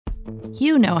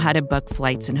You know how to book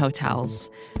flights and hotels.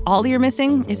 All you're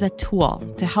missing is a tool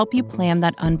to help you plan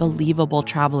that unbelievable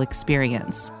travel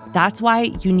experience. That's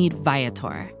why you need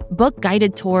Viator. Book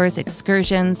guided tours,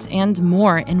 excursions, and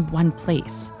more in one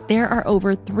place. There are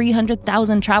over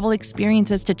 300,000 travel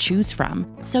experiences to choose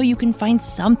from, so you can find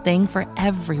something for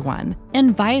everyone.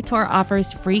 And Viator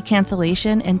offers free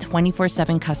cancellation and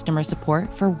 24/7 customer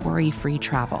support for worry-free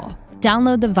travel.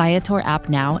 Download the Viator app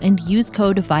now and use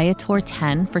code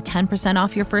Viator10 for 10%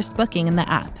 off your first booking in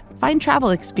the app. Find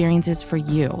travel experiences for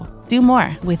you. Do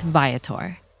more with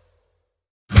Viator.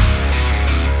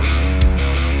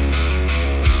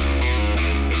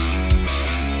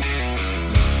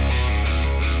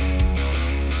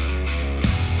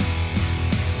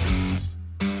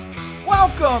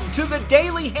 Welcome to the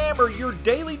Daily Hammer, your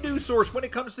daily news source when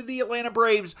it comes to the Atlanta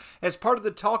Braves as part of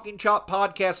the Talking Chop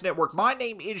Podcast Network. My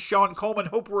name is Sean Coleman.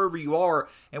 Hope wherever you are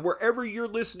and wherever you're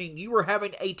listening, you are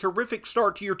having a terrific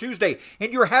start to your Tuesday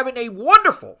and you're having a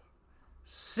wonderful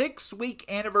 6-week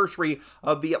anniversary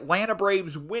of the Atlanta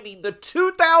Braves winning the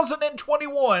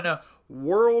 2021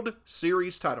 World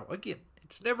Series title. Again,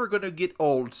 it's never going to get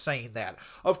old saying that.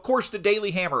 Of course, the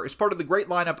Daily Hammer is part of the great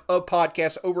lineup of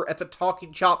podcasts over at the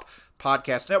Talking Chop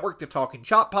Podcast Network, the Talking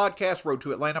Chop Podcast, Road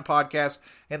to Atlanta Podcast,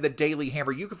 and the Daily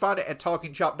Hammer. You can find it at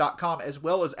TalkingChop.com as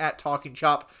well as at Talking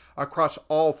Chop across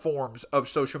all forms of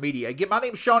social media. Again, my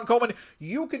name is Sean Coleman.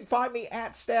 You can find me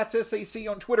at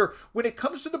StatsSAC on Twitter. When it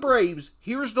comes to the Braves,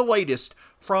 here's the latest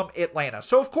from Atlanta.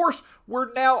 So, of course,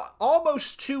 we're now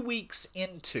almost 2 weeks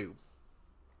into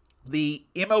the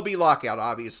MLB lockout,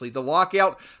 obviously. The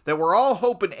lockout that we're all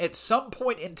hoping at some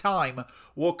point in time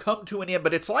will come to an end,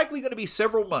 but it's likely going to be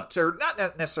several months, or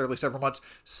not necessarily several months,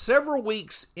 several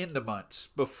weeks into months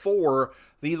before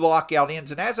the lockout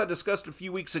ends. And as I discussed a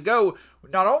few weeks ago,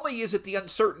 not only is it the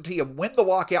uncertainty of when the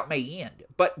lockout may end,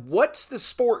 but what's the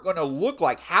sport going to look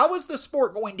like? How is the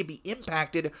sport going to be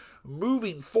impacted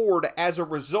moving forward as a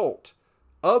result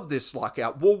of this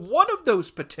lockout? Well, one of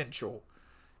those potential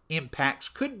impacts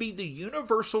could be the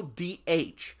universal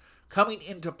DH coming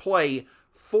into play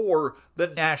for the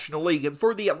National League. And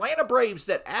for the Atlanta Braves,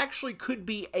 that actually could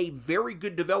be a very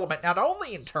good development, not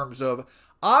only in terms of,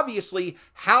 obviously,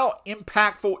 how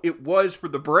impactful it was for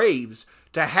the Braves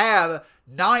to have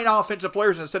 9 offensive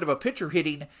players instead of a pitcher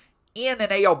hitting in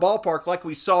an AL ballpark like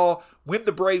we saw when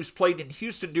the Braves played in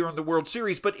Houston during the World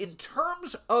Series. But in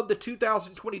terms of the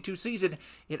 2022 season,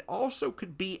 it also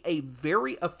could be a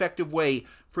very effective way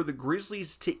for the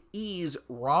Grizzlies to ease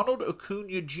Ronald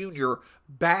Acuna Jr.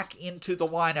 back into the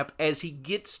lineup as he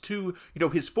gets to,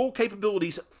 his full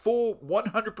capabilities, full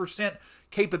 100%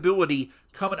 capability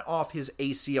coming off his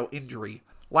ACL injury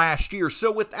last year.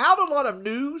 So without a lot of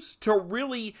news to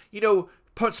really,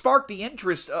 spark the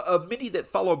interest of many that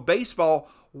follow baseball,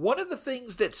 one of the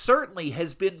things that certainly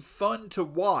has been fun to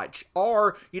watch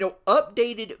are,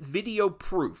 updated video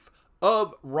proof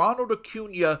of Ronald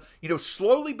Acuna,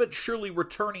 slowly but surely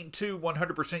returning to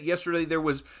 100%. Yesterday, there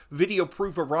was video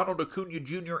proof of Ronald Acuna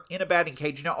Jr. in a batting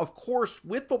cage. Now, of course,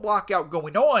 with the lockout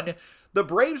going on, the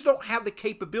Braves don't have the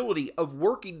capability of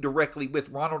working directly with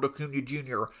Ronald Acuna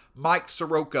Jr., Mike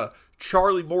Soroka,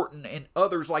 Charlie Morton, and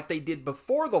others like they did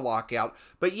before the lockout,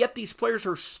 but yet these players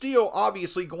are still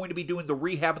obviously going to be doing the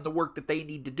rehab and the work that they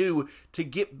need to do to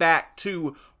get back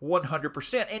to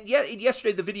 100%. And yet,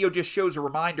 yesterday the video just shows a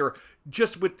reminder,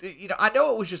 just with, I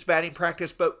know it was just batting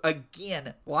practice, but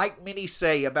again, like many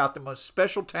say about the most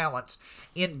special talents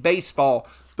in baseball,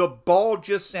 the ball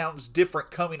just sounds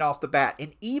different coming off the bat.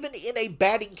 And even in a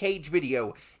batting cage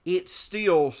video, it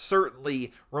still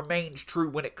certainly remains true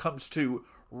when it comes to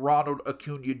Ronald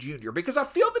Acuna Jr. Because I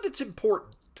feel that it's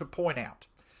important to point out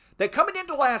that coming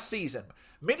into last season,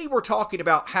 many were talking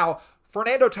about how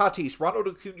Fernando Tatis, Ronald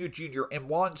Acuna Jr., and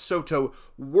Juan Soto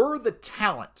were the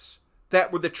talents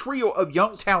that were the trio of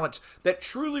young talents that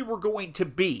truly were going to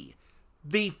be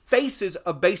the faces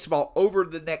of baseball over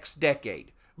the next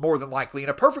decade. More than likely. In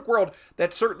a perfect world,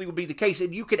 that certainly would be the case.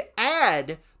 And you could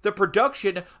add the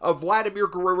production of Vladimir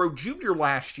Guerrero Jr.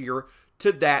 last year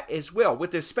to that as well.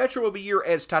 With as special of a year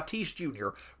as Tatis Jr.,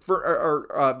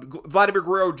 Vladimir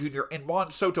Guerrero Jr. and Juan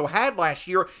Soto had last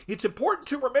year, it's important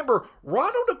to remember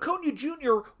Ronald Acuna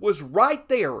Jr. was right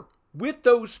there with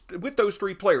those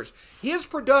 3 players. His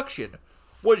production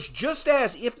was just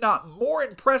as, if not more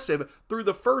impressive through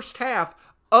the first half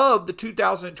of the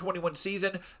 2021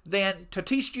 season than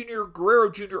Tatis Jr., Guerrero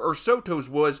Jr., or Soto's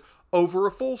was over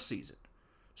a full season.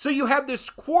 So you have this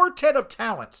quartet of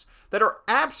talents that are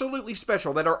absolutely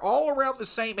special, that are all around the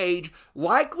same age.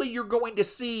 Likely you're going to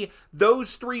see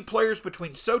those three players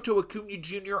between Soto, Acuna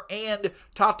Jr., and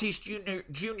Tatis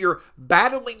Jr.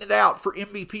 battling it out for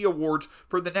MVP awards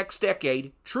for the next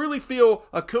decade. Truly feel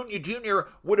Acuna Jr.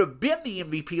 would have been the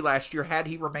MVP last year had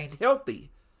he remained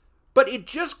healthy. But it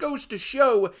just goes to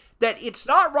show that it's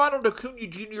not Ronald Acuna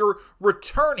Jr.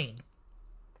 returning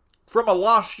from a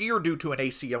lost year due to an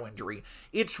ACL injury.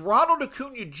 It's Ronald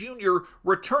Acuna Jr.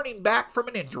 returning back from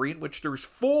an injury in which there's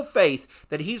full faith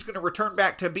that he's going to return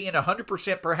back to being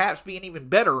 100%, perhaps being even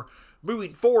better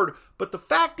moving forward. But the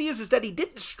fact is that he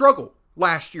didn't struggle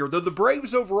last year, though the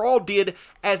Braves overall did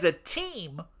as a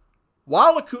team.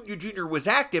 While Acuna Jr. was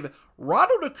active,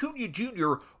 Ronald Acuna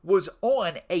Jr. was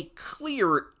on a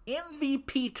clear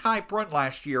MVP-type run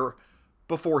last year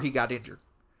before he got injured.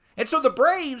 And so the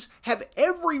Braves have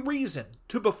every reason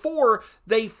to, before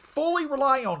they fully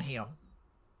rely on him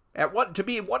to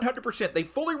be 100%, they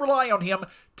fully rely on him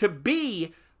to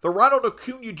be the Ronald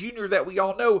Acuna Jr. that we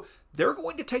all know. They're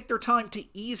going to take their time to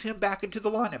ease him back into the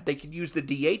lineup. They can use the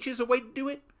DH as a way to do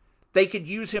it. They could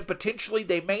use him potentially.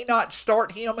 They may not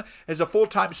start him as a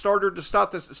full-time starter to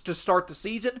start the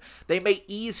season. They may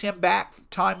ease him back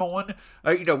time on,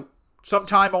 some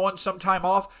time on, some time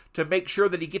off to make sure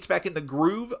that he gets back in the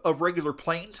groove of regular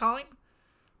playing time.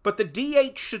 But the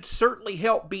DH should certainly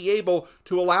help be able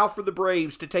to allow for the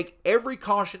Braves to take every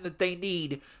caution that they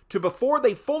need to, before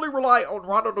they fully rely on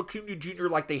Ronald Acuna Jr.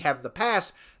 like they have in the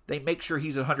past, they make sure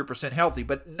he's 100% healthy.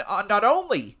 But not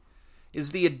only is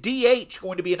the DH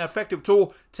going to be an effective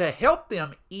tool to help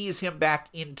them ease him back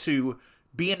into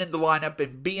being in the lineup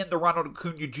and being the Ronald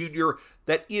Acuna Jr.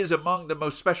 that is among the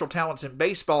most special talents in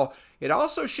baseball, it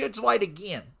also sheds light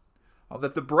again on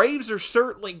that the Braves are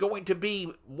certainly going to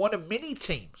be one of many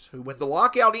teams who, when the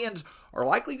lockout ends, are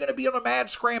likely going to be on a mad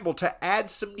scramble to add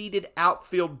some needed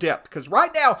outfield depth. Because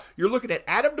right now, you're looking at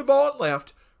Adam Duvall in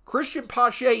left, Christian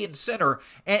Pache in center,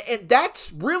 and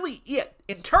that's really it.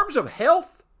 In terms of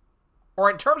health, or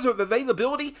in terms of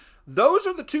availability, those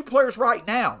are the two players right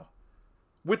now,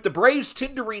 with the Braves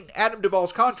tendering Adam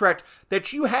Duvall's contract,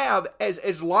 that you have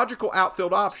as logical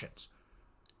outfield options.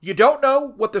 You don't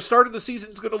know what the start of the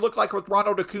season is going to look like with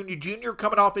Ronald Acuna Jr.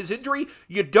 coming off his injury.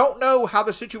 You don't know how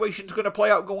the situation is going to play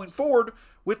out going forward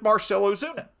with Marcell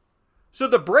Ozuna. So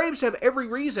the Braves have every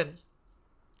reason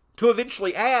to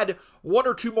eventually add one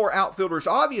or two more outfielders,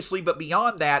 obviously, but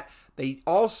beyond that, they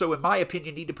also, in my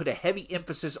opinion, need to put a heavy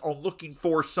emphasis on looking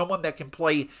for someone that can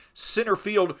play center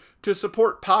field to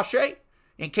support Pache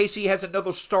in case he has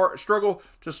another struggle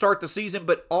to start the season,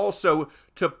 but also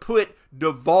to put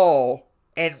Duvall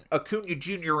and Acuna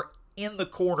Jr. in the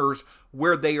corners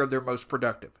where they are their most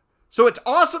productive. So it's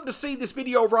awesome to see this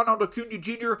video of Ronald Acuna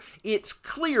Jr. It's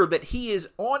clear that he is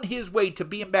on his way to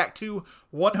being back to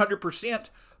 100%,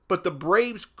 but the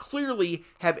Braves clearly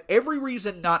have every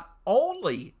reason not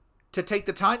only to take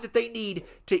the time that they need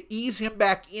to ease him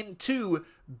back into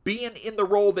being in the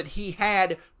role that he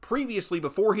had previously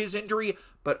before his injury,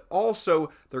 but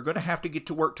also they're going to have to get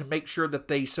to work to make sure that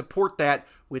they support that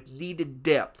with needed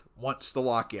depth once the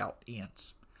lockout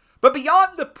ends. But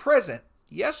beyond the present,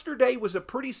 yesterday was a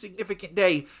pretty significant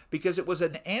day because it was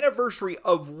an anniversary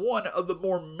of one of the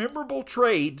more memorable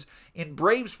trades in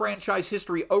Braves franchise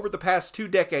history over the past 2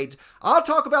 decades. I'll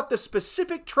talk about the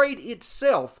specific trade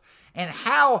itself and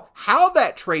how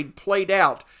that trade played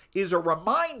out is a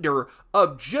reminder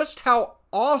of just how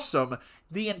awesome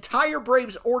the entire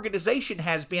Braves organization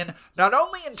has been, not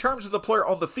only in terms of the player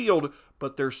on the field,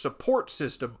 but their support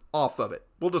system off of it.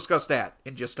 We'll discuss that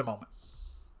in just a moment.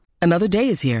 Another day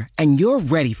is here, and you're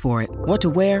ready for it. What to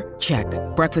wear? Check.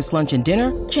 Breakfast, lunch, and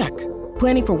dinner? Check.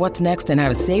 Planning for what's next and how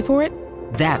to save for it?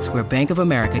 That's where Bank of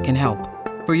America can help.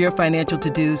 For your financial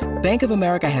to-dos, Bank of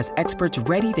America has experts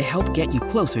ready to help get you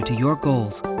closer to your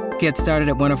goals. Get started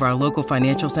at one of our local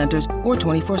financial centers or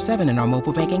 24/7 in our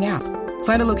mobile banking app.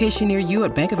 Find a location near you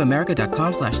at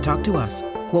bankofamerica.com/talktous.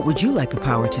 What would you like the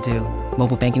power to do?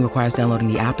 Mobile banking requires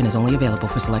downloading the app and is only available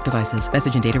for select devices.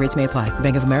 Message and data rates may apply.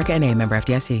 Bank of America N.A., member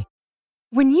FDIC.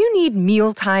 When you need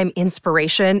mealtime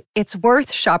inspiration, it's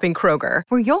worth shopping Kroger,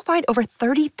 where you'll find over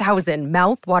 30,000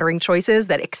 mouth-watering choices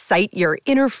that excite your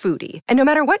inner foodie. And no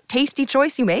matter what tasty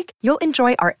choice you make, you'll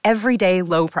enjoy our everyday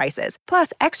low prices,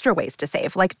 plus extra ways to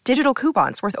save, like digital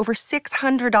coupons worth over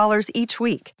 $600 each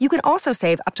week. You can also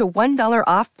save up to $1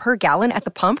 off per gallon at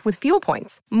the pump with fuel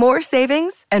points. More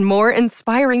savings and more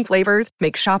inspiring flavors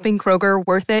make shopping Kroger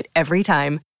worth it every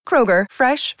time. Kroger,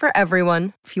 fresh for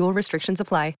everyone. Fuel restrictions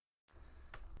apply.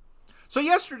 So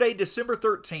yesterday, December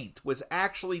 13th, was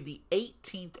actually the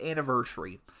 18th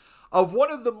anniversary of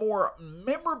one of the more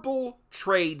memorable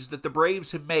trades that the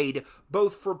Braves have made,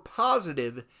 both for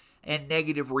positive and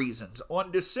negative reasons.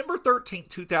 On December 13,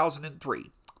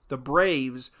 2003, the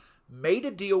Braves made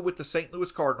a deal with the St.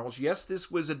 Louis Cardinals. Yes,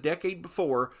 this was a decade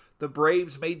before the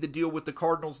Braves made the deal with the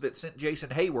Cardinals that sent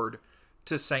Jason Hayward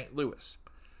to St. Louis.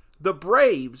 The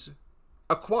Braves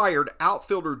acquired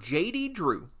outfielder J.D.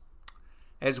 Drew,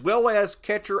 as well as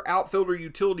catcher, outfielder,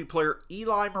 utility player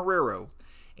Eli Marrero,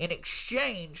 in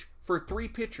exchange for 3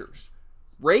 pitchers: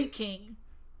 Ray King,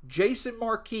 Jason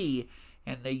Marquis,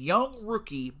 and a young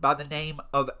rookie by the name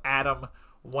of Adam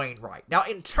Wainwright. Now,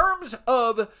 in terms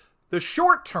of the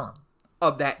short term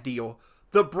of that deal,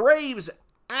 the Braves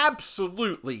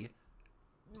absolutely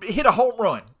hit a home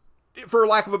run, for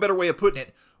lack of a better way of putting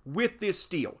it, with this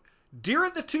deal.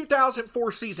 During the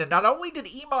 2004 season, not only did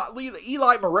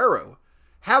Eli Marrero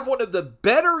have one of the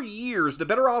better years, the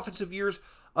better offensive years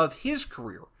of his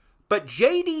career, but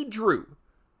J.D. Drew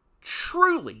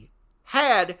truly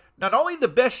had not only the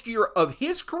best year of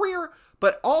his career,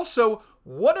 but also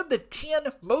one of the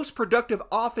 10 most productive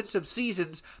offensive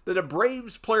seasons that a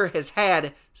Braves player has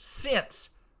had since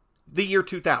the year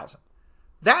 2000.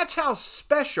 That's how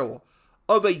special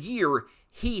of a year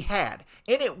he had.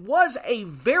 And it was a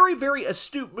very, very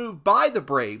astute move by the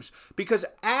Braves, because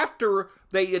after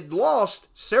they had lost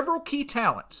several key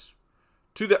talents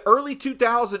to the early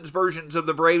 2000s versions of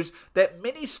the Braves that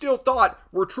many still thought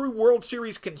were true World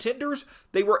Series contenders,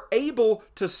 they were able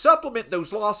to supplement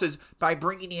those losses by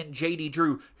bringing in J.D.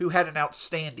 Drew, who had an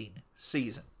outstanding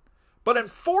season. But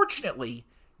unfortunately,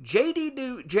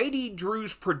 J.D.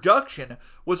 Drew's production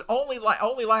was only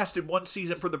lasted one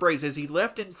season for the Braves, as he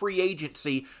left in free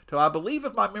agency to, I believe,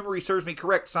 if my memory serves me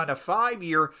correct, sign a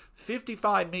 5-year,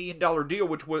 $55 million deal,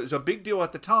 which was a big deal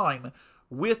at the time,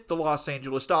 with the Los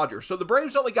Angeles Dodgers. So the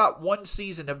Braves only got one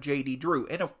season of J.D. Drew.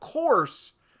 And of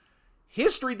course,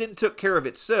 history then took care of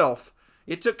itself.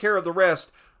 It took care of the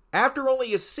rest. After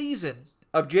only a season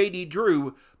of J.D.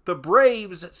 Drew, the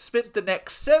Braves spent the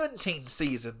next 17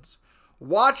 seasons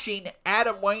watching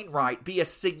Adam Wainwright be a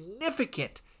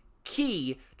significant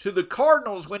key to the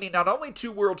Cardinals winning not only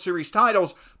 2 World Series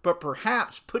titles, but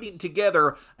perhaps putting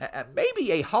together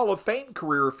maybe a Hall of Fame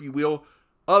career, if you will,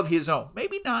 of his own.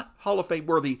 Maybe not Hall of Fame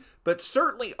worthy, but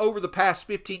certainly over the past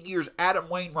 15 years, Adam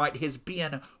Wainwright has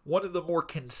been one of the more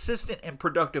consistent and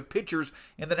productive pitchers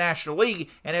in the National League.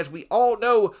 And as we all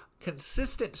know,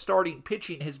 consistent starting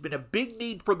pitching has been a big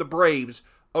need for the Braves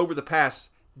over the past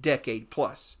decade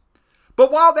plus.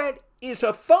 But while that is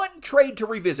a fun trade to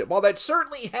revisit, while that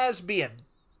certainly has been,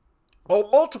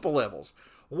 on multiple levels,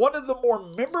 one of the more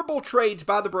memorable trades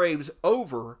by the Braves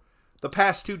over the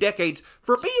past 2 decades,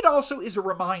 for me it also is a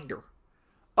reminder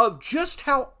of just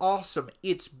how awesome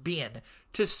it's been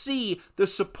to see the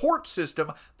support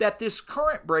system that this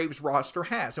current Braves roster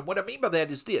has. And what I mean by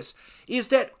that is this, is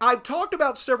that I've talked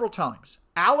about several times,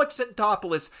 Alex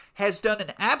Anthopoulos has done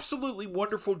an absolutely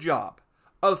wonderful job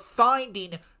of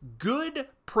finding good,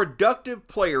 productive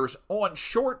players on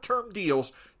short-term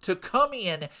deals to come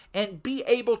in and be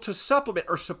able to supplement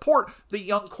or support the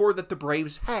young core that the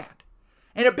Braves had.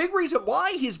 And a big reason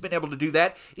why he's been able to do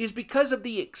that is because of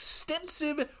the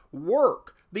extensive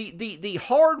work, the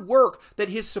hard work that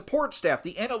his support staff,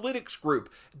 the analytics group,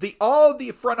 all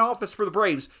the front office for the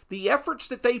Braves, the efforts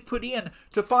that they put in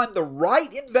to find the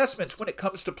right investments when it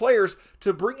comes to players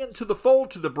to bring into the fold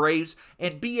to the Braves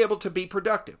and be able to be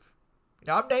productive.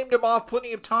 Now, I've named them off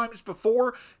plenty of times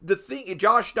before.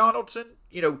 Josh Donaldson,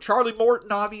 Charlie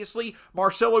Morton, obviously,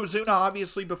 Marcell Ozuna,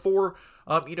 obviously, before,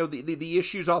 the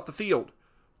issues off the field.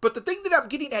 But the thing that I'm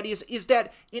getting at is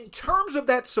that in terms of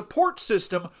that support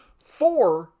system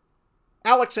for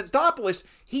Alex Anthopoulos,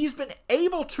 he's been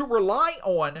able to rely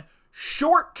on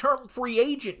short-term free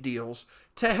agent deals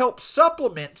to help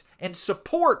supplement and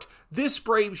support this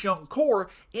Braves young core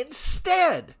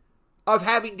instead of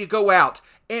having to go out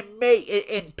and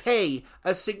pay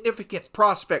a significant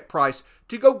prospect price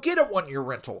to go get a 1-year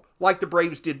rental like the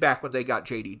Braves did back when they got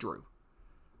J.D. Drew.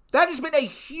 That has been a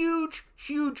huge,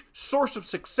 huge source of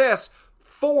success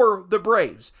for the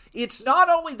Braves. It's not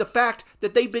only the fact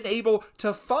that they've been able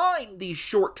to find these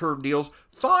short-term deals,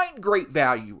 find great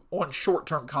value on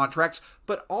short-term contracts,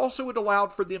 but also it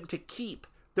allowed for them to keep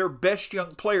their best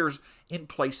young players in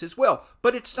place as well.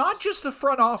 But it's not just the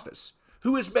front office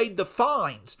who has made the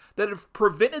fines that have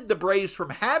prevented the Braves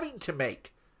from having to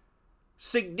make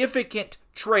significant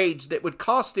trades that would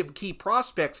cost them key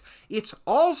prospects. It's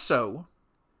also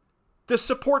the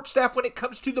support staff when it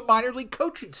comes to the minor league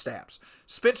coaching staffs.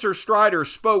 Spencer Strider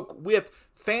spoke with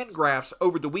Fangraphs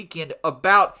over the weekend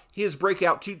about his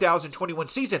breakout 2021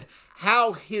 season,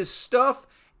 how his stuff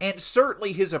And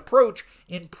certainly his approach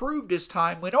improved as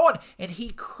time went on. And he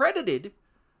credited,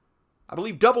 I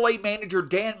believe, AA manager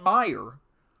Dan Meyer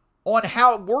on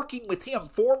how working with him,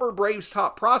 former Braves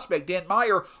top prospect Dan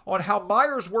Meyer, on how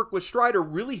Meyer's work with Strider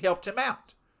really helped him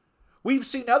out. We've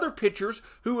seen other pitchers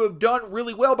who have done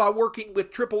really well by working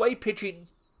with AAA pitching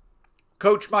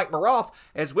coach Mike Maroff,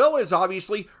 as well as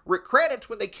obviously Rick Kranitz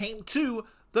when they came to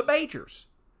the majors.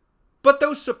 But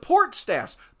those support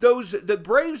staffs, the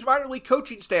Braves minor league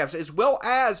coaching staffs, as well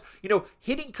as,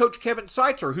 hitting coach Kevin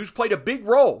Seitzer, who's played a big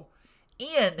role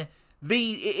in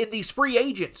these free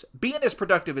agents being as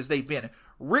productive as they've been.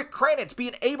 Rick Kranitz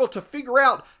being able to figure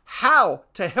out how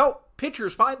to help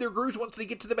pitchers find their grooves once they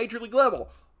get to the major league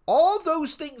level. All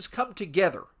those things come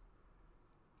together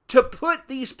to put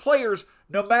these players,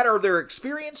 no matter their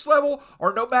experience level,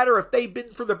 or no matter if they've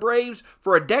been for the Braves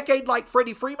for a decade like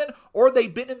Freddie Freeman, or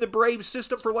they've been in the Braves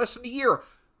system for less than a year.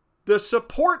 The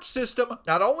support system,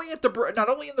 not only in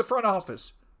the front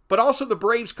office, but also the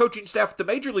Braves coaching staff at the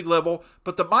major league level,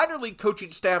 but the minor league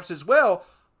coaching staffs as well,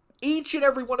 each and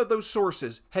every one of those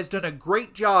sources has done a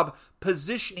great job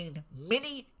positioning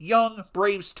many young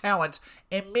Braves talents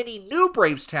and many new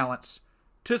Braves talents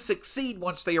to succeed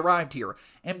once they arrived here.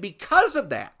 And because of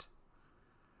that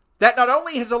not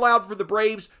only has allowed for the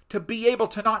Braves to be able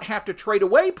to not have to trade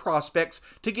away prospects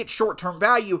to get short-term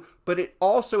value, but it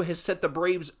also has set the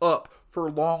Braves up for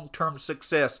long-term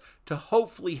success to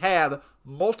hopefully have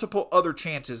multiple other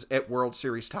chances at World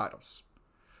Series titles.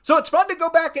 So it's fun to go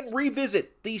back and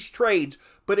revisit these trades,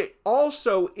 but it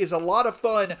also is a lot of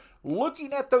fun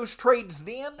looking at those trades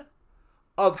then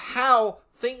of how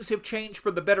things have changed for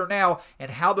the better now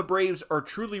and how the Braves are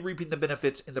truly reaping the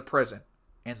benefits in the present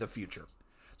and the future.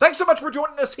 Thanks so much for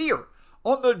joining us here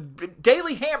on the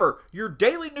Daily Hammer, your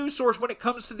daily news source when it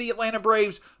comes to the Atlanta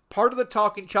Braves, part of the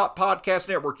Talking Chop Podcast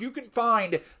Network. You can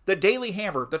find the Daily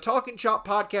Hammer, the Talking Chop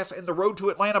Podcast, and the Road to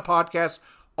Atlanta podcast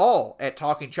all at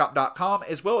TalkingChop.com,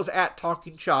 as well as at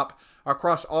Talking Chop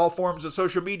across all forms of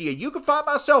social media. You can find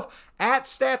myself at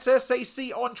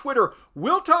StatsSAC on Twitter.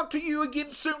 We'll talk to you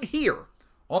again soon here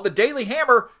on the Daily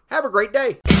Hammer. Have a great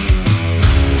day.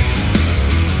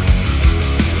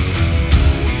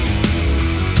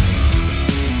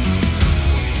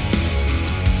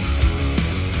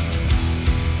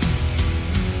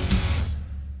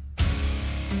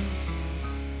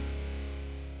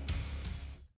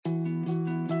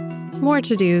 More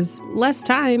to-dos, less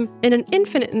time, and an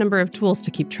infinite number of tools to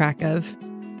keep track of.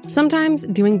 Sometimes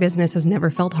doing business has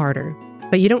never felt harder,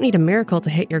 but you don't need a miracle to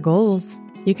hit your goals.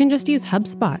 You can just use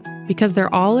HubSpot, because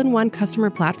their all-in-one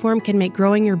customer platform can make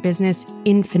growing your business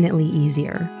infinitely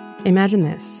easier. Imagine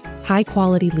this: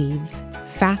 high-quality leads,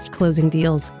 fast closing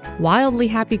deals, wildly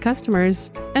happy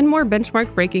customers, and more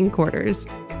benchmark-breaking quarters.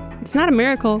 It's not a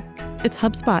miracle, it's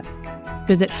HubSpot.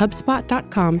 Visit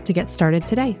HubSpot.com to get started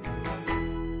today.